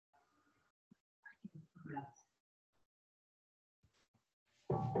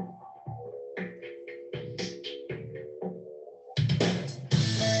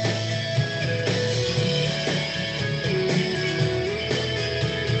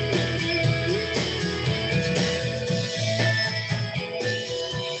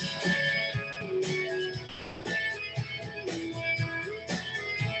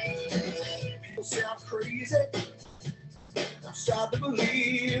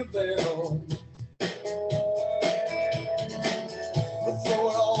a bell. But throw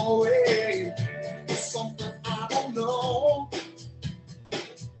it all away for something I don't know.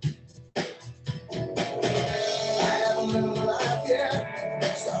 I haven't lived my life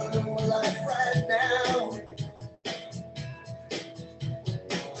yet. Start living my life right now.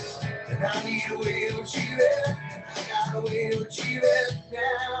 And I need a way to achieve it. I got a way to achieve it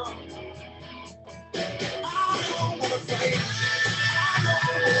now. I don't wanna fight. I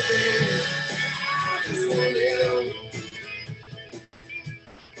don't wanna be. I just wanna live.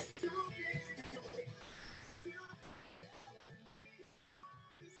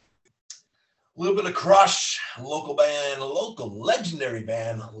 A little bit of Crush, local band, local legendary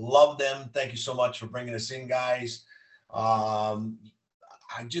band. Love them. Thank you so much for bringing us in, guys. Um,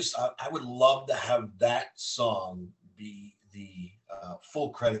 I would love to have that song be the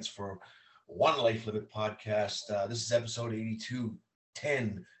full credits for One Life Live It podcast. This is episode 82,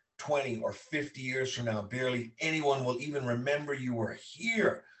 10, 20, or 50 years from now. Barely anyone will even remember you were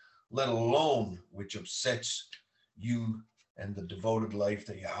here, let alone which upsets you and the devoted life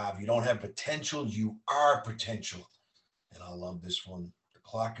that you have. You don't have potential, you are potential. And I love this one. The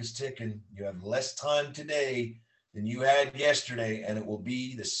clock is ticking. You have less time today than you had yesterday, and it will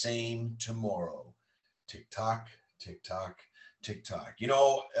be the same tomorrow. Tick tock, tick tock, tick tock.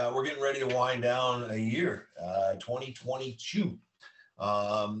 We're getting ready to wind down a year, 2022.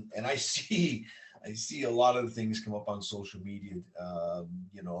 And I see a lot of things come up on social media,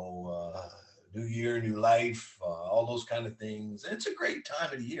 new year, new life, all those kind of things. And it's a great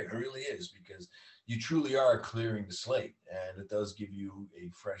time of the year. It really is, because you truly are clearing the slate, and it does give you a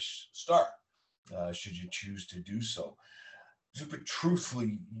fresh start, should you choose to do so. But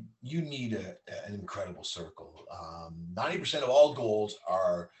truthfully, you need an incredible circle. 90% of all goals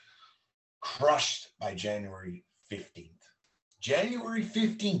are crushed by January 15th. January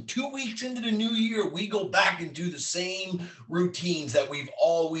 15th, 2 weeks into the new year, we go back into the same routines that we've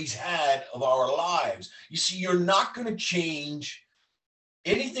always had of our lives. You see, you're not going to change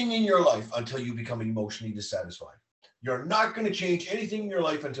anything in your life until you become emotionally dissatisfied. You're not going to change anything in your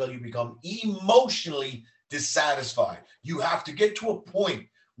life until you become emotionally dissatisfied. You have to get to a point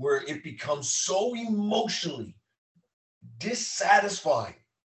where it becomes so emotionally dissatisfied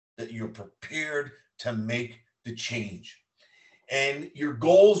that you're prepared to make the change. And your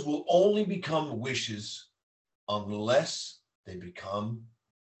goals will only become wishes unless they become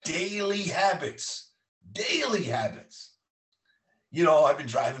daily habits. Daily habits. I've been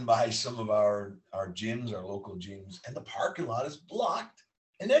driving by some of our gyms, our local gyms, and the parking lot is blocked.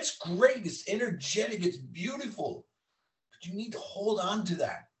 And that's great. It's energetic. It's beautiful. But you need to hold on to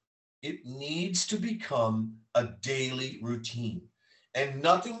that. It needs to become a daily routine. And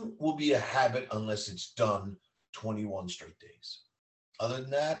nothing will be a habit unless it's done 21 straight days. Other than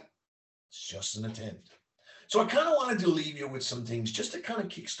that, it's just an attempt. So I kind of wanted to leave you with some things just to kind of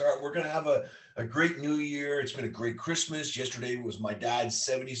kickstart. We're going to have a great new year. It's been a great Christmas. Yesterday was my dad's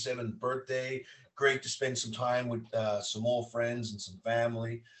 77th birthday. Great to spend some time with some old friends and some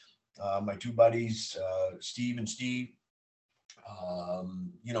family. My two buddies, Steve and Steve.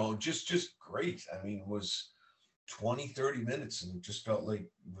 Just great. I mean, it was 20, 30 minutes, and it just felt like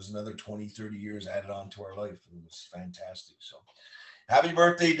it was another 20, 30 years added on to our life. It was fantastic. So happy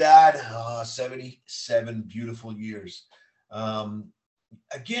birthday, Dad. 77 beautiful years.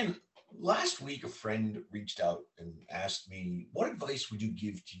 Again, last week, a friend reached out and asked me, what advice would you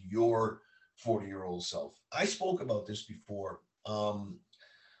give to your 40-year-old self? I spoke about this before,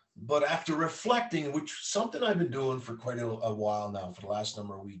 but after reflecting, which is something I've been doing for quite a while now, for the last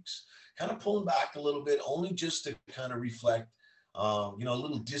number of weeks, kind of pulling back a little bit, only just to kind of reflect, a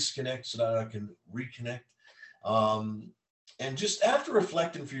little disconnect so that I can reconnect. And just after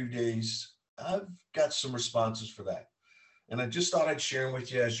reflecting for a few days, I've got some responses for that. And I just thought I'd share them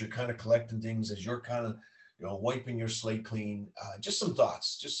with you as you're kind of collecting things, as you're kind of, wiping your slate clean. Just some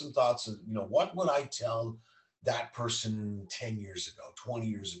thoughts of, what would I tell that person 10 years ago, 20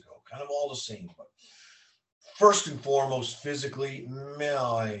 years ago, kind of all the same. But first and foremost, physically, may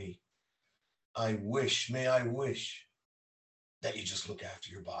I wish that you just look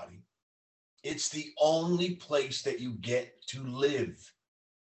after your body. It's the only place that you get to live.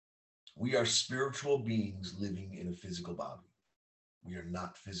 We are spiritual beings living in a physical body. We are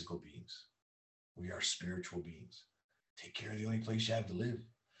not physical beings. We are spiritual beings. Take care of the only place you have to live.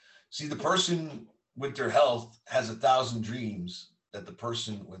 See, the person with their health has 1,000 dreams that the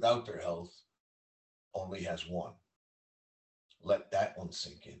person without their health only has one. Let that one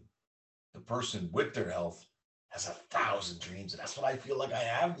sink in. The person with their health has 1,000 dreams. And that's what I feel like I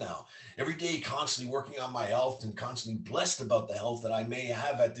have now. Every day, constantly working on my health and constantly blessed about the health that I may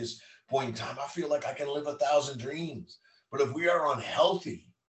have at this point in time. I feel like I can live 1,000 dreams. But if we are unhealthy,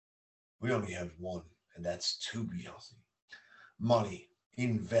 we only have one, and that's to be healthy. Money,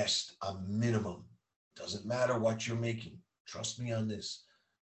 invest a minimum. Doesn't matter what you're making. Trust me on this.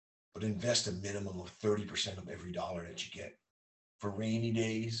 But invest a minimum of 30% of every dollar that you get for rainy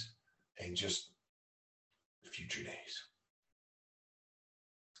days and just future days.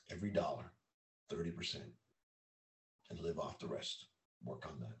 Every dollar, 30%, and live off the rest. Work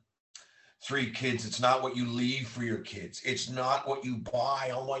on that. 3, kids, it's not what you leave for your kids. It's not what you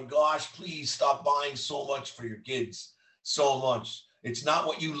buy. Oh my gosh, please stop buying so much for your kids. So much. It's not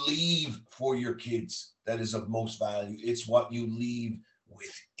what you leave for your kids that is of most value. It's what you leave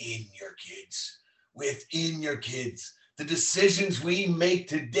within your kids. Within your kids. The decisions we make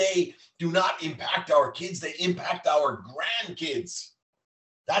today do not impact our kids. They impact our grandkids.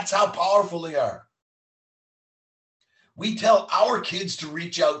 That's how powerful they are. We tell our kids to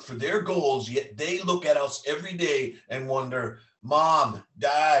reach out for their goals, yet they look at us every day and wonder, Mom,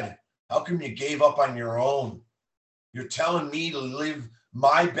 Dad, how come you gave up on your own? You're telling me to live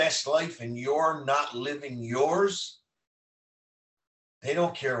my best life and you're not living yours? They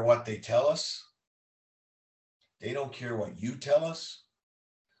don't care what they tell us. They don't care what you tell us.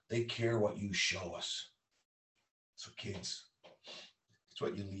 They care what you show us. So kids, it's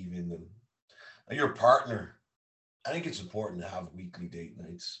what you leave in them. Now, your partner, I think it's important to have weekly date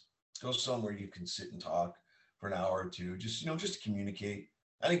nights. Go somewhere you can sit and talk for an hour or two. Just to communicate.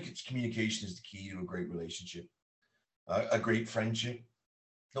 I think communication is the key to a great relationship, a great friendship.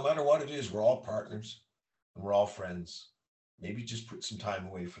 No matter what it is, we're all partners and we're all friends. Maybe just put some time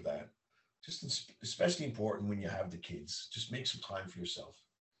away for that. Just especially important when you have the kids. Just make some time for yourself.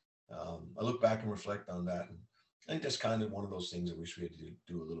 I look back and reflect on that, and I think that's kind of one of those things I wish we had to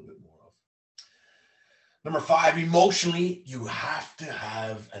do a little bit more of. Number 5, emotionally, you have to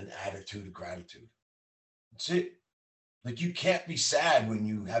have an attitude of gratitude. That's it. Like, you can't be sad when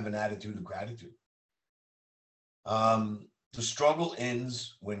you have an attitude of gratitude. The struggle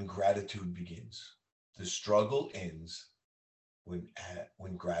ends when gratitude begins. The struggle ends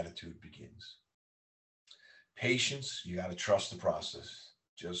when gratitude begins. Patience, you got to trust the process.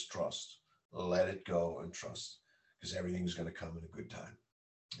 Just trust. Let it go and trust, because everything's going to come in a good time.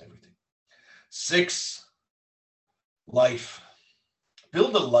 Everything. 6, life.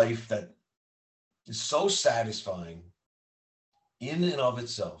 Build a life that is so satisfying in and of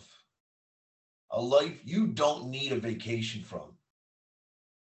itself. A life you don't need a vacation from.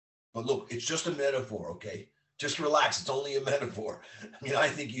 But look, it's just a metaphor, okay? Just relax. It's only a metaphor. I mean, I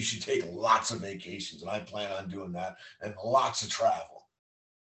think you should take lots of vacations, and I plan on doing that, and lots of travel,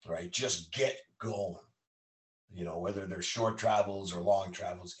 right? Just get going. Whether they're short travels or long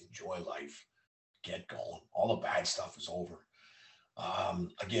travels, enjoy life. Get going. All the bad stuff is over.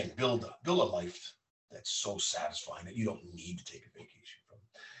 Again, build a life that's so satisfying that you don't need to take a vacation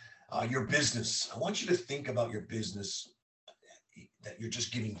from. Your business. I want you to think about your business, that you're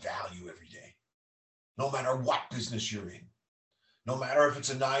just giving value every day, no matter what business you're in, no matter if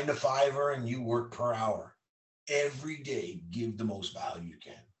it's a 9-to-5 and you work per hour. Every day, give the most value you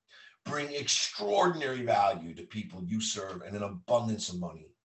can. Bring extraordinary value to people you serve, and an abundance of money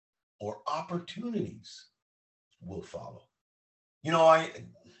or opportunities will follow. I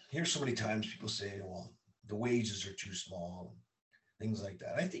hear so many times people say, well, the wages are too small, things like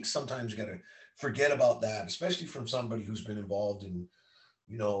that. I think sometimes you got to forget about that, especially from somebody who's been involved in,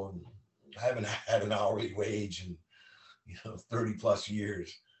 haven't had an hourly wage in, 30 plus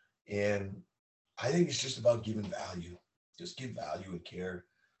years. And I think it's just about giving value. Just give value and care,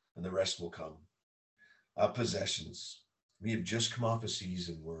 and the rest will come. Possessions. We have just come off a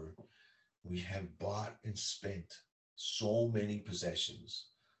season where we have bought and spent so many possessions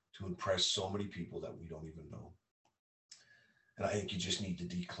to impress so many people that we don't even know. And I think you just need to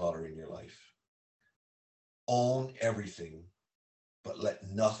declutter in your life. Own everything, but let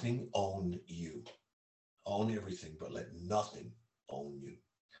nothing own you. Own everything, but let nothing own you.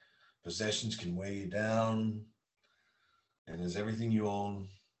 Possessions can weigh you down, and as everything you own,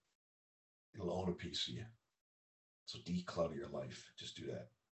 it'll own a piece of you. So declutter your life. Just do that.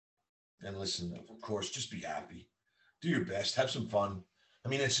 And listen, of course, just be happy. Do your best. Have some fun. I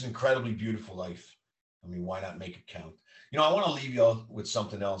mean, it's an incredibly beautiful life. I mean, why not make it count? I want to leave you all with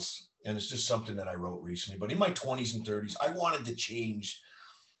something else. And it's just something that I wrote recently. But in my 20s and 30s, I wanted to change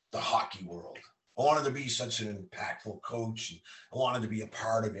the hockey world. I wanted to be such an impactful coach. And I wanted to be a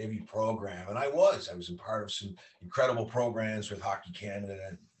part of every program. And I was a part of some incredible programs with Hockey Canada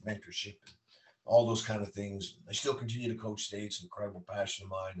and mentorship, all those kind of things. I still continue to coach state. It's an incredible passion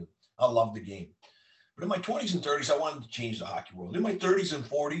of mine. And I love the game. But in my 20s and 30s, I wanted to change the hockey world. In my 30s and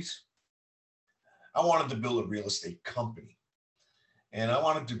 40s, I wanted to build a real estate company. And I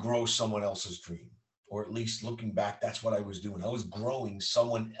wanted to grow someone else's dream. Or at least looking back, that's what I was doing. I was growing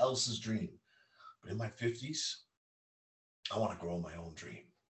someone else's dream. But in my 50s, I want to grow my own dream.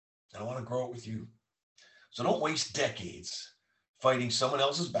 And I want to grow it with you. So don't waste decades fighting someone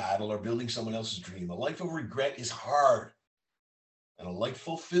else's battle or building someone else's dream. A life of regret is hard. And a life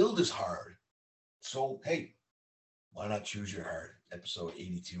fulfilled is hard. So, hey, why not choose your heart? Episode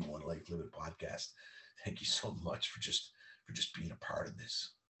 82, One Life Live It podcast. Thank you so much for just being a part of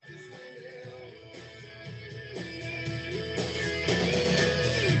this.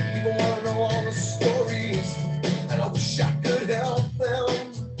 People want to know all the stories, and I wish I could help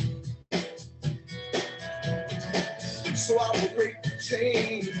them. So I will break the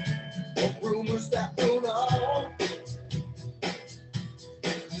chain of rumors that will not.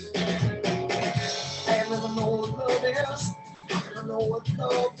 And I know what love is. I know what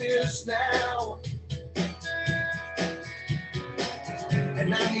love is now.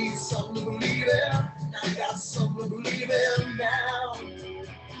 And I need something to believe in. I got something to believe in now.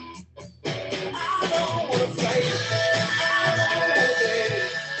 I don't want to fight.